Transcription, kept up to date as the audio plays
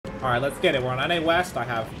Alright, let's get it. We're on NA West. I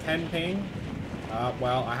have 10 ping.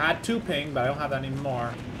 Well, I had 2 ping, but I don't have that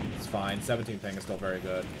anymore. It's fine. 17 ping is still very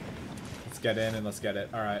good. Let's get in and let's get it.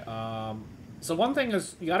 Alright, so one thing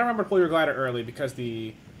is, you gotta remember to pull your glider early because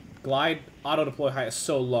the glide auto-deploy height is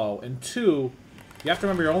so low. And 2, you have to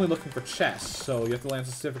remember you're only looking for chests, so you have to land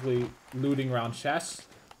specifically looting around chests.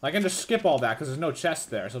 I can just skip all that because there's no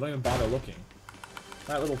chest there, so don't even bother looking.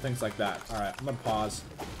 Right, little things like that. Alright, I'm gonna pause.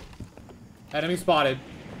 Enemy spotted.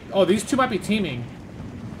 Oh, these 2 might be teaming.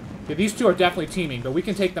 Yeah, these 2 are definitely teaming, but we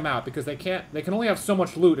can take them out because they can only have so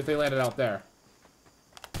much loot if they landed out there.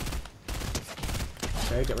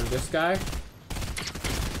 Okay, get rid of this guy.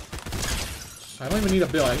 I don't even need a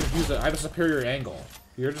build. I can use it. I have a superior angle.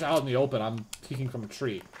 You're just out in the open. I'm peeking from a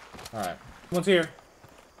tree. Alright. One's here.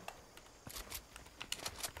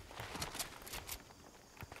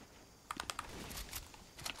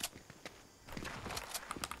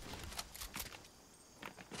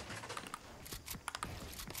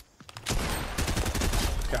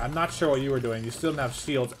 Okay, I'm not sure what you were doing. You still didn't have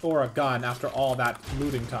shields or a gun after all that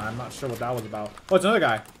looting time. I'm not sure what that was about. Oh, it's another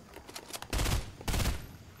guy.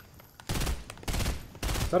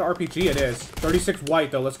 Is that an RPG? It is. 36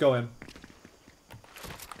 white, though. Let's go in.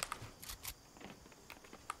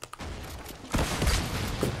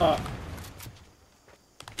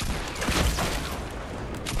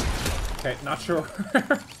 Okay, not sure.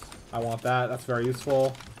 I want that. That's very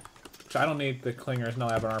useful. I don't need the clingers. No,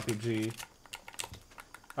 I have an RPG.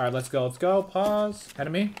 Alright, let's go. Let's go. Pause.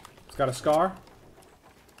 Enemy. It's got a scar.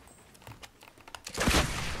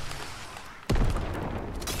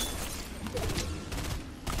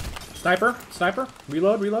 Sniper. Sniper.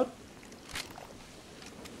 Reload. Reload.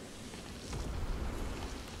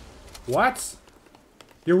 What?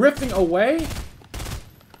 You're rifting away?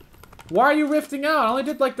 Why are you rifting out? I only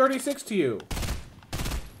did like 36 to you.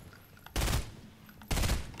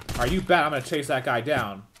 Alright, you bet I'm gonna chase that guy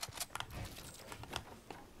down.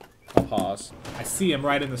 I'll pause. I see him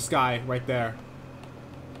right in the sky, right there.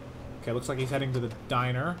 Okay, looks like he's heading to the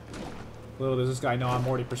diner. Little does this guy know I'm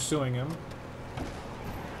already pursuing him.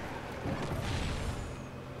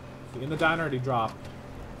 Is he in the diner or did he drop?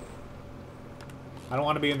 I don't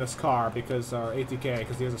want to be in this car because, or ATK,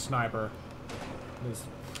 because he has a sniper. This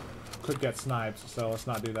could get sniped, so let's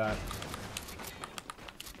not do that.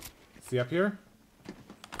 Is he up here?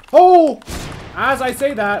 Oh! As I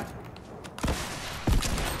say that.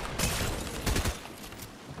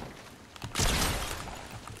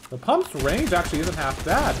 The pump's range actually isn't half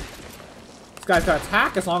bad. This guy's got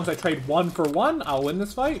attack. As long as I trade 1 for 1, I'll win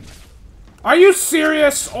this fight. Are you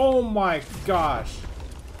serious? Oh my gosh.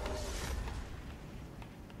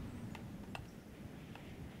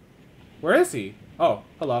 Where is he? Oh,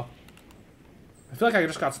 hello. I feel like I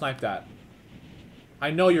just got sniped at.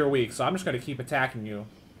 I know you're weak, so I'm just going to keep attacking you.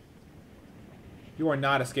 You are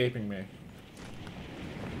not escaping me.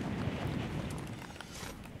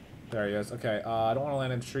 There he is. Okay, I don't want to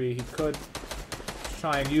land in a tree. He could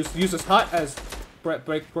try and use his hut as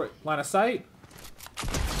break line of sight.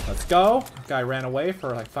 Let's go. Guy ran away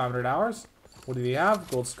for like 500 hours. What did he have?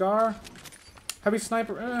 Gold scar. Heavy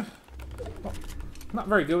sniper. Well, not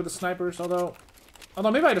very good with the snipers, although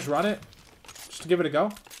maybe I just run it just to give it a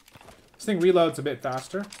go. This thing reloads a bit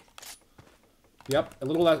faster. Yep, a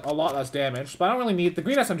lot less damage, but I don't really need the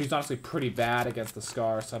green SMG is honestly pretty bad against the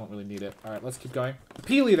scar, so I don't really need it. All right, let's keep going.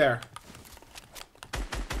 Peely there.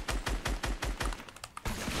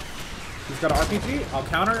 He's got an RPG. I'll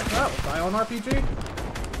counter. Oh, my own RPG.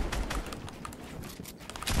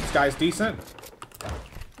 This guy's decent.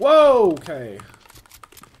 Whoa. Okay.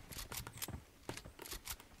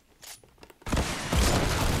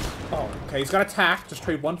 Oh, okay. He's got attack. Just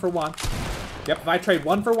trade 1 for 1. Yep. If I trade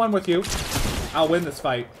 1 for 1 with you, I'll win this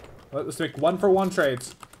fight. Let's make 1 for 1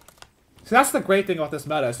 trades. So that's the great thing about this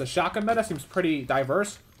meta, is the shotgun meta seems pretty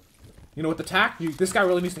diverse. You know, with attack, this guy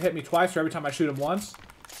really needs to hit me twice for every time I shoot him once.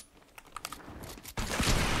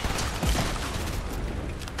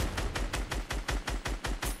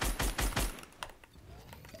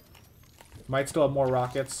 Might still have more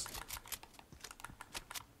rockets.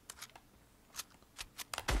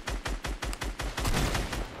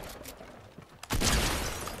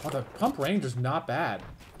 Oh, the pump range is not bad.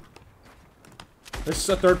 This is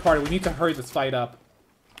a third party. We need to hurry this fight up.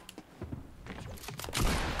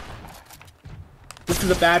 This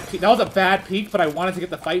is a bad peek. That was a bad peek, but I wanted to get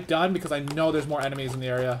the fight done because I know there's more enemies in the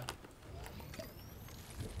area.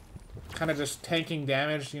 Kind of just tanking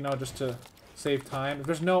damage, you know, just to save time. If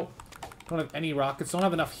there's no... don't have any rockets. Don't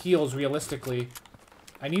have enough heals, realistically.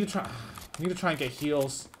 I need to try and get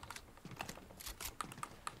heals.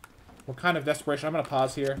 What kind of desperation? I'm gonna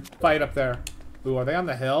pause here. Fight up there. Ooh, are they on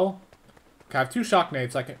the hill? Okay, I have 2 shock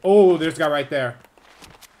nades. I can... Oh, there's a guy right there.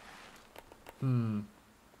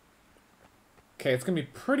 Okay, it's going to be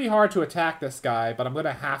pretty hard to attack this guy, but I'm going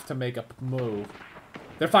to have to make a move.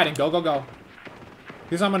 They're fighting. Go, go, go.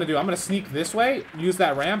 Here's what I'm going to do. I'm going to sneak this way, use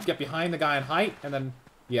that ramp, get behind the guy in height, and then,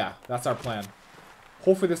 yeah, that's our plan.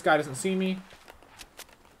 Hopefully this guy doesn't see me.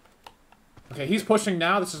 Okay, he's pushing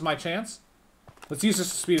now. This is my chance. Let's use this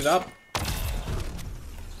to speed it up.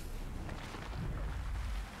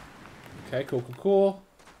 Okay, cool, cool, cool.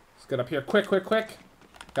 Let's get up here. Quick, quick, quick.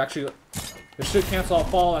 Actually, this should cancel out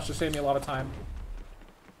fall. That should save me a lot of time.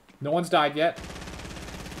 No one's died yet.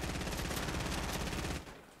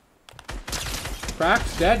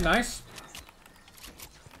 Cracked. Dead. Nice.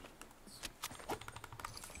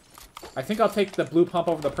 I think I'll take the blue pump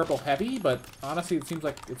over the purple heavy, but honestly, it seems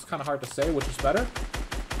like it's kind of hard to say which is better.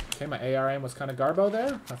 Okay, my AR aim was kind of garbo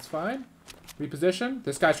there. That's fine. Reposition.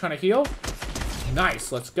 This guy's trying to heal.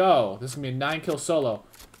 Nice. Let's go. This is going to be a 9-kill solo.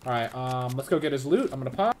 Alright, let's go get his loot. I'm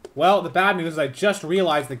going to pop. Well, the bad news is I just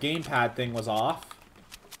realized the gamepad thing was off.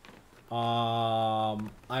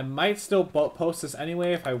 I might still post this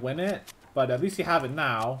anyway if I win it, but at least you have it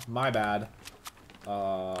now. My bad.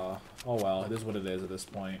 Oh well, it is what it is at this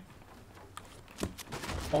point.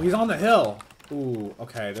 Oh, he's on the hill. Ooh,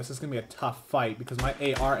 okay, this is gonna be a tough fight because my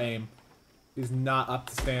AR aim is not up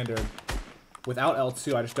to standard. Without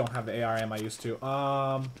L2, I just don't have the AR aim I used to.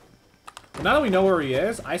 Now that we know where he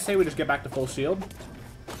is, I say we just get back to full shield.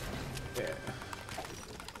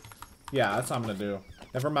 Yeah, that's what I'm gonna do.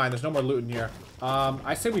 Never mind, there's no more loot in here.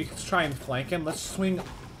 I say we try and flank him. Let's swing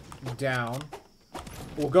down.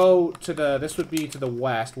 We'll go to the... This would be to the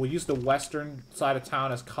west. We'll use the western side of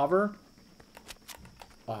town as cover.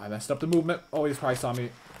 Oh, I messed up the movement. Oh, he probably saw me.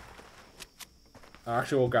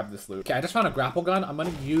 Actually, we'll grab this loot. Okay, I just found a grapple gun. I'm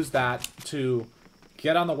gonna use that to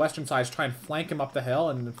get on the western side, try and flank him up the hill,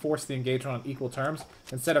 and force the engagement on equal terms,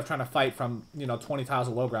 instead of trying to fight from, you know, 20 tiles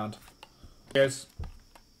of low ground. Cheers.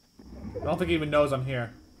 I don't think he even knows I'm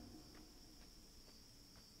here.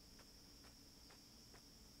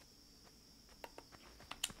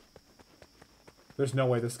 There's no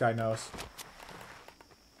way this guy knows.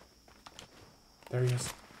 There he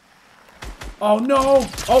is. Oh, no!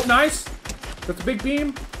 Oh, nice! That's a big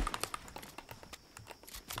beam.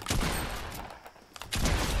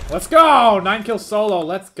 Let's go! 9-kill solo.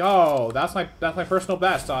 Let's go. That's my personal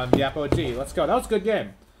best on the Apo G. Let's go. That was a good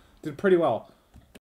game. Did pretty well.